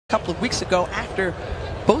couple of weeks ago after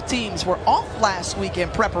both teams were off last week in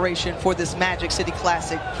preparation for this Magic City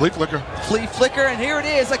Classic. Flea flicker. Flea flicker, and here it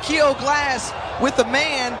is, Aqeel Glass with the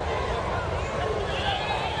man.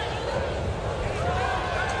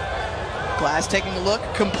 Glass taking a look,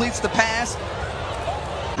 completes the pass.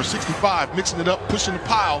 For 65, mixing it up, pushing the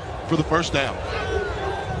pile for the first down.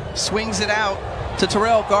 Swings it out to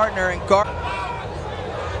Terrell Gardner, and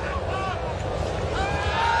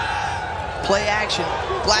play action.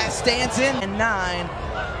 Glass stands in, and 9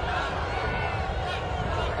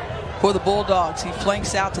 for the Bulldogs. He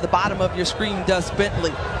flanks out to the bottom of your screen, does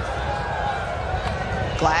Bentley.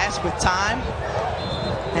 Glass with time.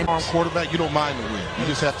 And arm quarterback, you don't mind the win. You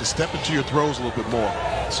just have to step into your throws a little bit more.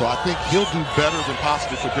 So I think he'll do better than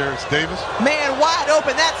possibly for Darius Davis. Man wide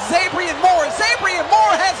open, that's Zabrian Moore. Zabrian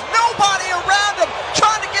Moore has nobody around him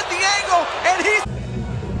trying to get the angle, and he's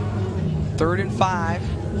 3rd and 5.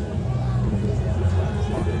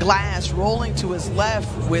 Glass rolling to his left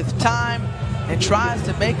with time and tries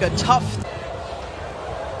to make a tough.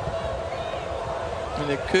 And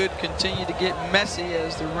it could continue to get messy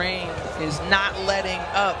as the rain is not letting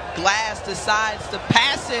up. Glass decides to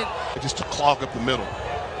pass it. Just to clog up the middle.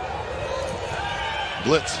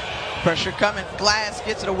 Blitz. Pressure coming. Glass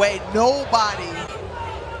gets it away. Nobody.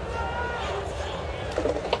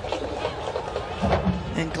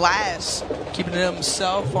 And Glass keeping it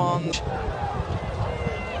himself on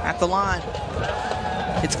at the line.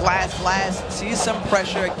 It's Glass. Glass sees some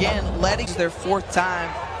pressure again, letting their 4th time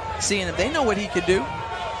seeing him. They know what he could do.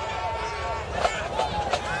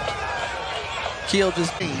 Aqeel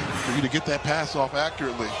just for you to get that pass off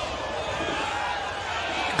accurately.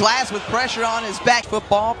 Glass with pressure on his back.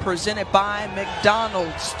 Football presented by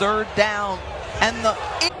McDonald's. 3rd down, and the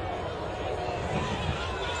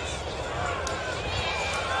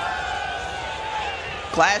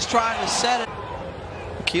Glass trying to set it.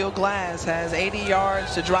 Aqeel Glass has 80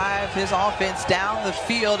 yards to drive his offense down the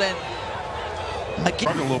field, and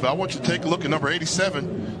again, a little bit. I want you to take a look at number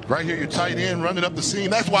 87. Right here, your tight end running up the seam.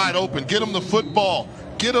 That's wide open. Get him the football.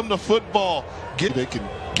 Get him the football. They can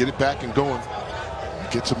get it back and going.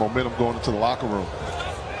 Get some momentum going into the locker room.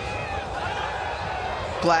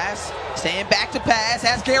 Glass staying back to pass.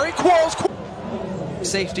 Has Gary Quarles.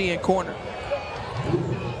 Safety and corner.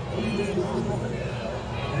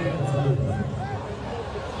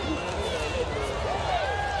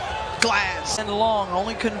 Glass and long,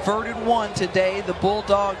 only converted 1 today. The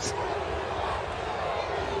Bulldogs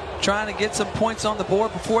trying to get some points on the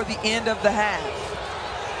board before the end of the half.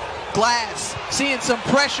 Glass seeing some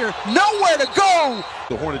pressure, nowhere to go.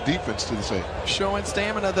 The Hornet defense to the same. Showing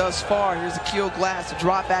stamina thus far. Here's Aqeel Glass to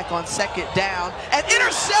drop back on 2nd down and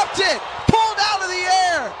intercepted, pulled out of the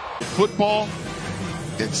air. Football,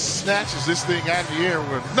 it snatches this thing out of the air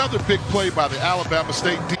with another big play by the Alabama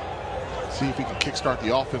State defense. See if he can kickstart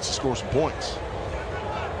the offense and score some points.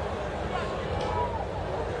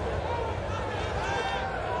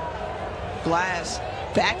 Glass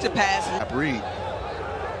back to pass. Reed,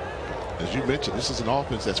 as you mentioned, this is an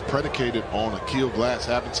offense that's predicated on Aqeel Glass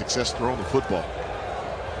having success throwing the football.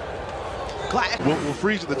 Glass. We'll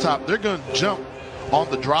freeze at the top. They're going to jump on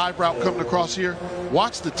the drive route coming across here.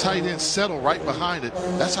 Watch the tight end settle right behind it.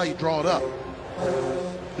 That's how you draw it up.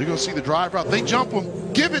 You're going to see the drive route. They jump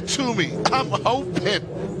them. Give it to me. I'm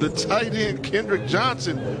hoping the tight end, Kendrick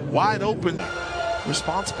Johnson, wide open.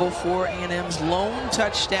 Responsible for A&M's lone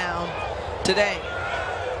touchdown today.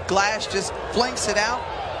 Glass just flanks it out.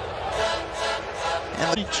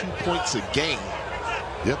 And 22 points a game.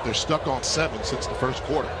 Yep, they're stuck on 7 since the 1st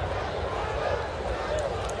quarter.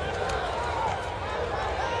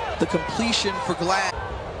 The completion for Glass.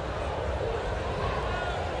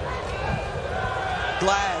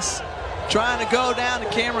 Glass trying to go down to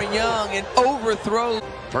Cameron Young and overthrows.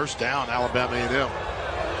 1st down, Alabama A&M.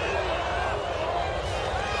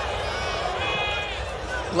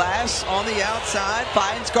 Glass on the outside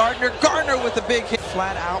finds Gardner. Gardner with a big hit.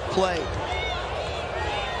 Flat out play.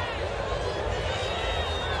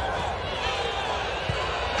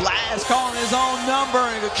 Glass calling his own number,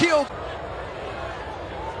 and Aqeel.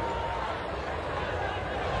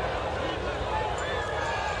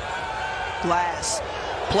 Glass,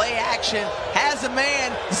 play action, has a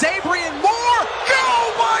man, Zabrian Moore.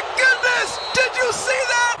 Oh my goodness, did you see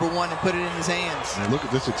that? For one, and put it in his hands. And look at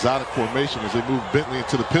this exotic formation as they move Bentley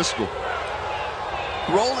into the pistol.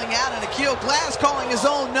 Rolling out, and Aqeel Glass calling his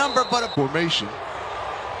own number, but a formation.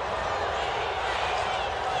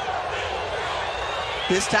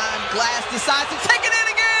 This time, Glass decides to take it in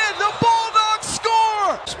again. The Bulldogs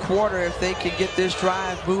score. next quarter if they can get this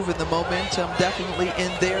drive moving. The momentum definitely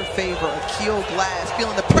in their favor. Aqeel Glass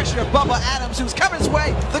feeling the pressure of Bubba Adams, who's coming his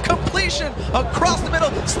way. The completion across the middle,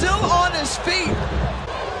 still on his feet.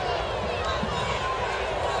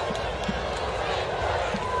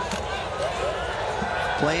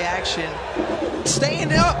 Play action,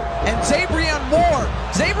 staying up, and Zabrian Moore,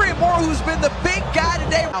 who's been the big guy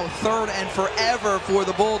today. Now 3rd and forever for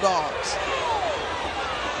the Bulldogs.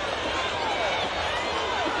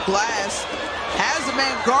 Glass has a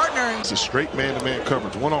man, Gardner. It's a straight man-to-man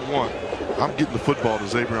coverage, one-on-one. I'm getting the football to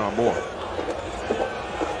Zabrian Moore.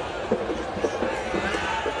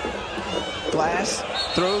 Glass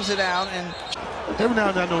throws it out, and every now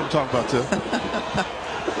and then I know what I'm talking about,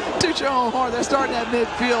 Tim. Toot your own horn. They're starting at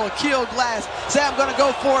midfield. Aqeel Glass say, I'm going to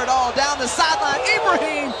go for it all. Down the sideline,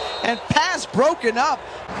 Ibrahim, and pass broken up.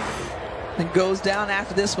 And goes down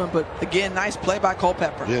after this one, but again, nice play by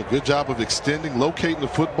Culpepper. Yeah, good job of extending, locating the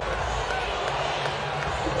football.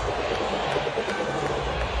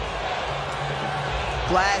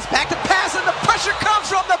 Glass back to pass, and the pressure comes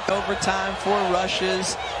from the overtime. 4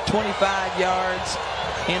 rushes, 25 yards,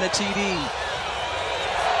 and a TD.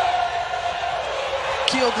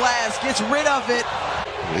 Aqeel Glass gets rid of it.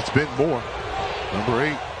 It's been Moore, number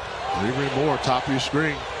 8. Zabrian Moore, top of your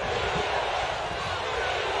screen.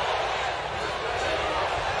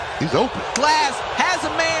 He's open. Glass has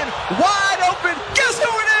a man wide open. Guess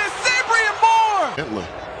who it is? Zabrian Moore.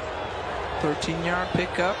 13-yard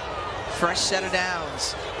pickup. Fresh set of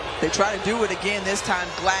downs. They try to do it again this time.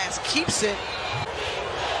 Glass keeps it.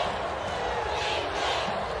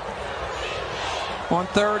 On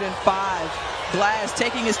 3rd and 5. Glass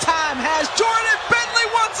taking his time, has Jordan Bentley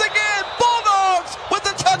once again.